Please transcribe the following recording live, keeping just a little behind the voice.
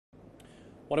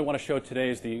What I want to show today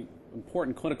is the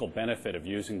important clinical benefit of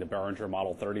using the Boehringer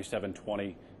Model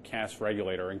 3720 CASS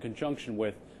regulator in conjunction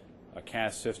with a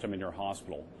CASS system in your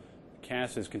hospital.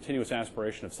 CASS is continuous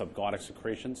aspiration of subglotic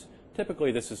secretions.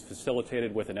 Typically, this is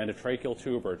facilitated with an endotracheal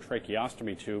tube or a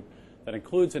tracheostomy tube that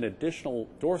includes an additional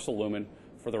dorsal lumen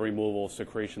for the removal of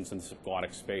secretions in the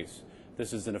subglottic space.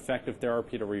 This is an effective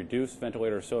therapy to reduce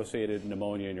ventilator-associated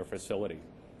pneumonia in your facility.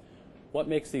 What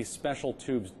makes these special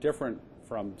tubes different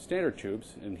from standard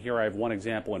tubes, and here I have one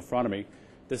example in front of me.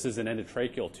 This is an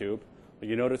endotracheal tube.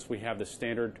 You notice we have the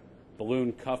standard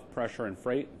balloon cuff pressure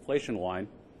inflation line.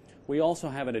 We also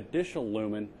have an additional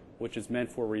lumen which is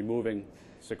meant for removing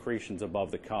secretions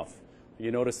above the cuff.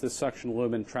 You notice this suction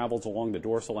lumen travels along the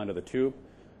dorsal end of the tube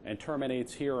and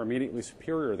terminates here immediately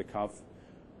superior to the cuff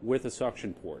with a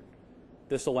suction port.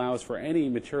 This allows for any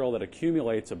material that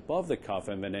accumulates above the cuff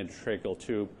of an endotracheal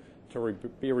tube to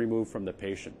be removed from the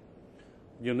patient.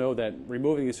 You'll know that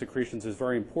removing these secretions is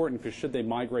very important because should they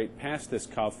migrate past this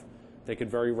cuff, they could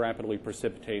very rapidly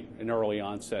precipitate an early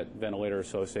onset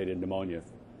ventilator-associated pneumonia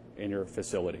in your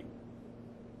facility.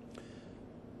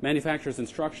 Manufacturer's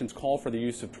instructions call for the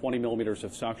use of 20 millimeters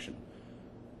of suction.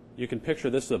 You can picture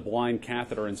this as a blind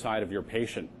catheter inside of your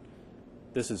patient.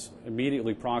 This is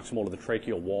immediately proximal to the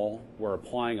tracheal wall, where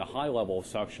applying a high level of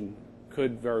suction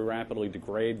could very rapidly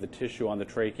degrade the tissue on the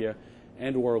trachea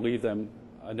and or leave them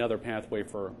another pathway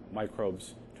for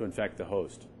microbes to infect the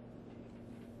host.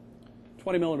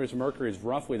 20 millimeters of mercury is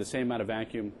roughly the same amount of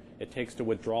vacuum it takes to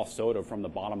withdraw soda from the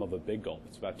bottom of a big gulp.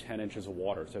 It's about 10 inches of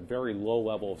water. It's a very low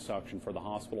level of suction for the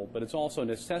hospital, but it's also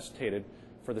necessitated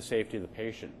for the safety of the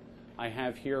patient. I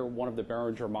have here one of the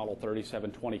Boehringer Model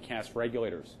 3720 CASS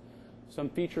regulators. Some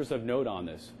features of note on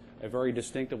this: a very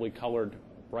distinctively colored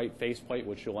bright faceplate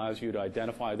which allows you to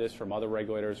identify this from other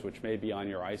regulators which may be on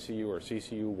your ICU or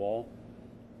CCU wall.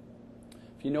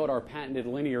 If you note our patented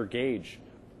linear gauge,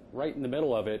 right in the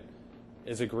middle of it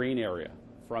is a green area.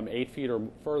 From 8 feet or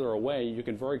further away, you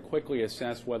can very quickly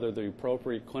assess whether the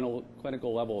appropriate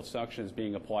clinical level of suction is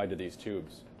being applied to these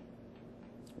tubes.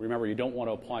 Remember, you don't want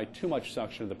to apply too much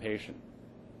suction to the patient.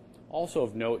 Also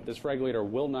of note, this regulator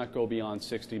will not go beyond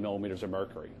 60 millimeters of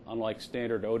mercury. Unlike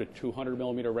standard 0 to 200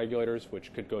 millimeter regulators,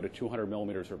 which could go to 200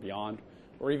 millimeters or beyond,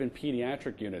 or even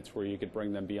pediatric units where you could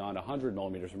bring them beyond 100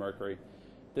 millimeters of mercury,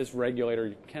 this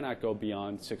regulator cannot go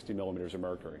beyond 60 millimeters of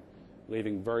mercury,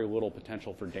 leaving very little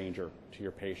potential for danger to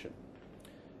your patient.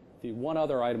 The one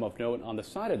other item of note on the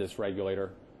side of this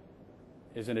regulator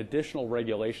is an additional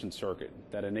regulation circuit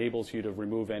that enables you to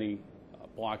remove any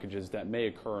blockages that may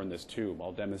occur in this tube.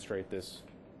 I'll demonstrate this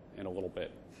in a little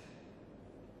bit.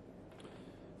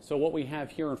 So what we have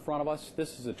here in front of us,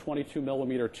 this is a 22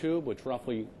 millimeter tube, which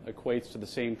roughly equates to the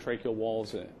same tracheal wall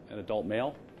as an adult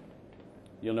male.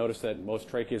 You'll notice that most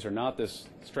tracheas are not this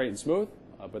straight and smooth,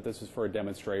 but this is for a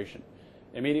demonstration.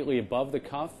 Immediately above the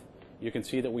cuff, you can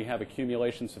see that we have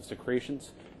accumulations of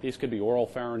secretions. These could be oral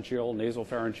pharyngeal, nasal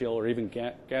pharyngeal, or even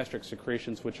gastric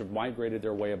secretions which have migrated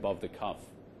their way above the cuff.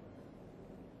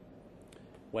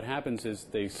 What happens is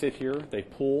they sit here, they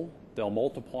pool, they'll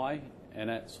multiply,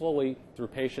 and slowly through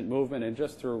patient movement and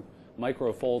just through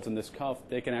microfolds in this cuff,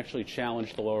 they can actually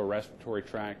challenge the lower respiratory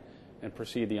tract and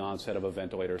precede the onset of a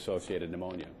ventilator-associated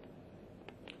pneumonia.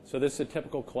 So this is a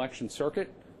typical collection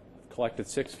circuit. I've collected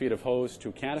 6 feet of hose to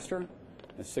a canister,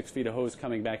 and 6 feet of hose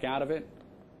coming back out of it,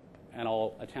 and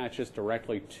I'll attach this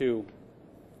directly to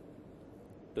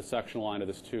the suction line of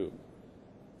this tube.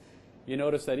 You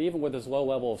notice that even with this low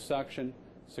level of suction,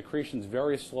 secretions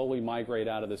very slowly migrate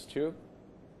out of this tube,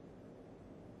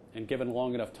 and given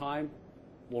long enough time,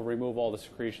 we'll remove all the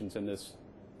secretions in this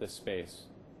space.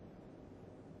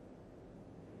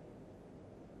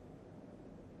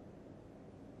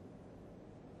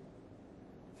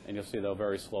 And you'll see they'll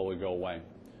very slowly go away.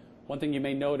 One thing you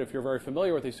may note if you're very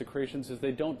familiar with these secretions is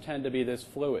they don't tend to be this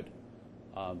fluid.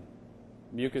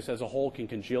 Mucus as a whole can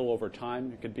congeal over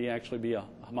time. It could actually be a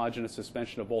homogeneous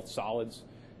suspension of both solids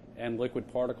and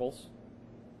liquid particles,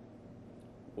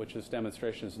 which this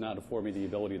demonstration is not affording me the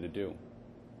ability to do.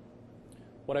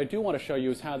 What I do want to show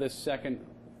you is how this second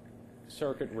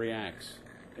circuit reacts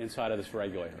inside of this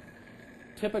regulator.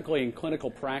 Typically in clinical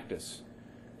practice,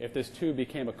 if this tube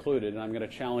became occluded, and I'm going to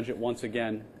challenge it once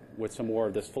again with some more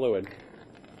of this fluid,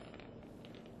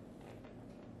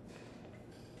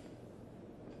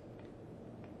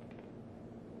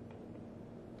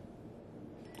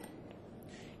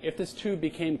 if this tube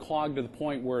became clogged to the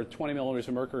point where 20 millimeters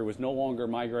of mercury was no longer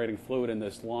migrating fluid in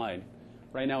this line,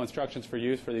 right now instructions for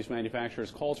use for these manufacturers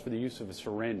calls for the use of a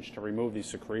syringe to remove these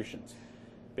secretions.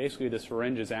 Basically, the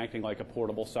syringe is acting like a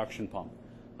portable suction pump.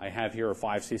 I have here a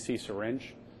 5 cc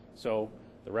syringe. So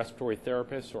The respiratory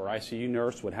therapist or ICU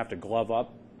nurse would have to glove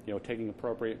up, taking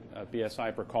appropriate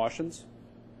BSI precautions,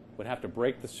 would have to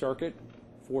break the circuit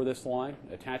for this line,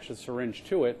 attach the syringe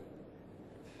to it,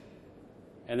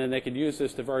 and then they could use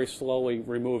this to very slowly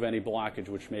remove any blockage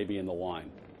which may be in the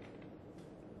line.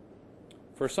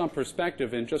 For some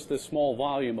perspective, in just this small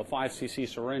volume, a 5 cc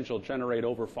syringe will generate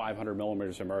over 500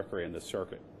 millimeters of mercury in this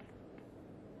circuit,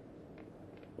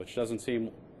 which doesn't seem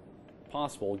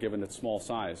possible given its small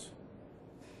size.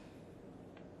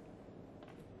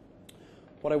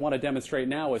 What I want to demonstrate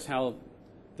now is how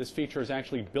this feature is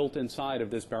actually built inside of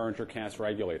this Boehringer CASS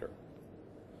regulator.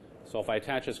 So if I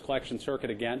attach this collection circuit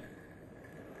again,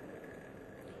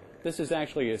 this is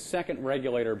actually a second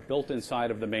regulator built inside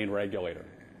of the main regulator.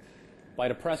 By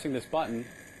depressing this button,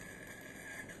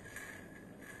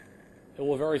 it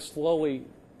will very slowly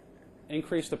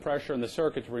increase the pressure in the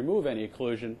circuit to remove any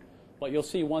occlusion, but you'll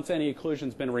see once any occlusion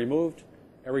has been removed,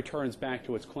 it returns back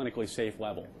to its clinically safe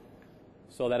level.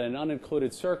 So that in an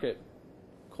unoccluded circuit,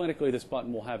 clinically this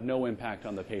button will have no impact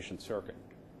on the patient's circuit.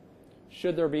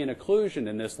 Should there be an occlusion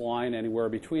in this line anywhere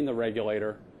between the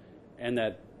regulator and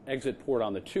that exit port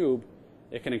on the tube,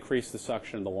 it can increase the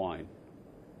suction of the line.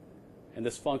 And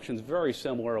this functions very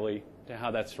similarly to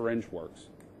how that syringe works.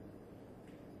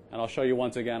 And I'll show you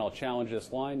once again, I'll challenge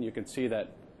this line. You can see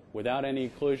that without any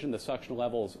occlusion, the suction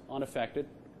level is unaffected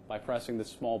by pressing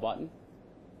this small button.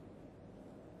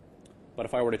 But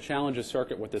if I were to challenge a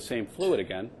circuit with the same fluid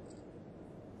again,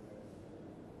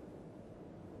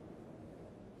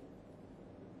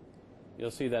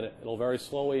 you'll see that it'll very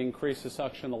slowly increase the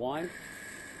suction in the line.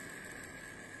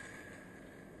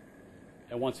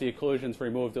 And once the occlusion is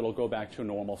removed, it'll go back to a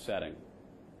normal setting.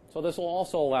 So this will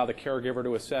also allow the caregiver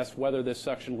to assess whether this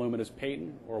suction lumen is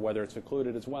patent or whether it's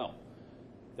occluded as well.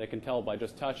 They can tell by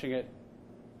just touching it,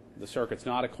 the circuit's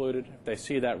not occluded. If they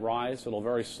see that rise, it'll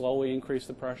very slowly increase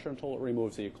the pressure until it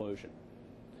removes the occlusion.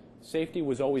 Safety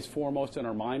was always foremost in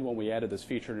our mind when we added this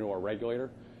feature into our regulator.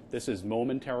 This is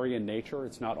momentary in nature.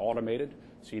 It's not automated.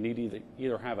 So you need to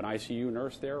either have an ICU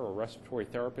nurse there or a respiratory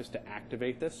therapist to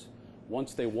activate this.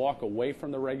 Once they walk away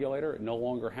from the regulator, it no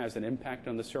longer has an impact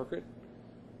on the circuit,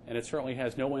 and it certainly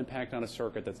has no impact on a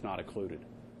circuit that's not occluded.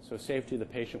 So safety of the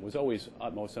patient was always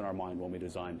utmost in our mind when we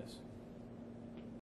designed this.